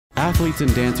athletes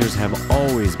and dancers have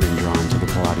always been drawn to the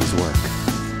Pilates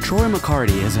work. Troy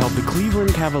McCarty has helped the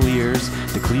Cleveland Cavaliers,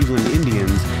 the Cleveland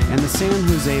Indians, and the San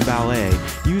Jose Ballet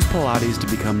use Pilates to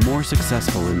become more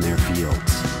successful in their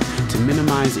fields, to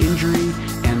minimize injury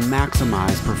and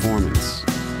maximize performance.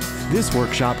 This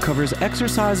workshop covers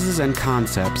exercises and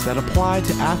concepts that apply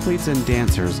to athletes and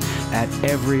dancers at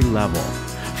every level,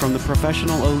 from the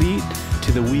professional elite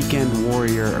to the weekend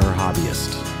warrior or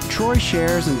hobbyist. Troy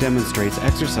shares and demonstrates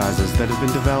exercises that have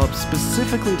been developed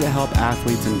specifically to help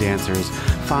athletes and dancers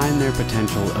find their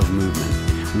potential of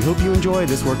movement. We hope you enjoy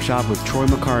this workshop with Troy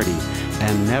McCarty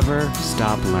and never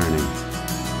stop learning.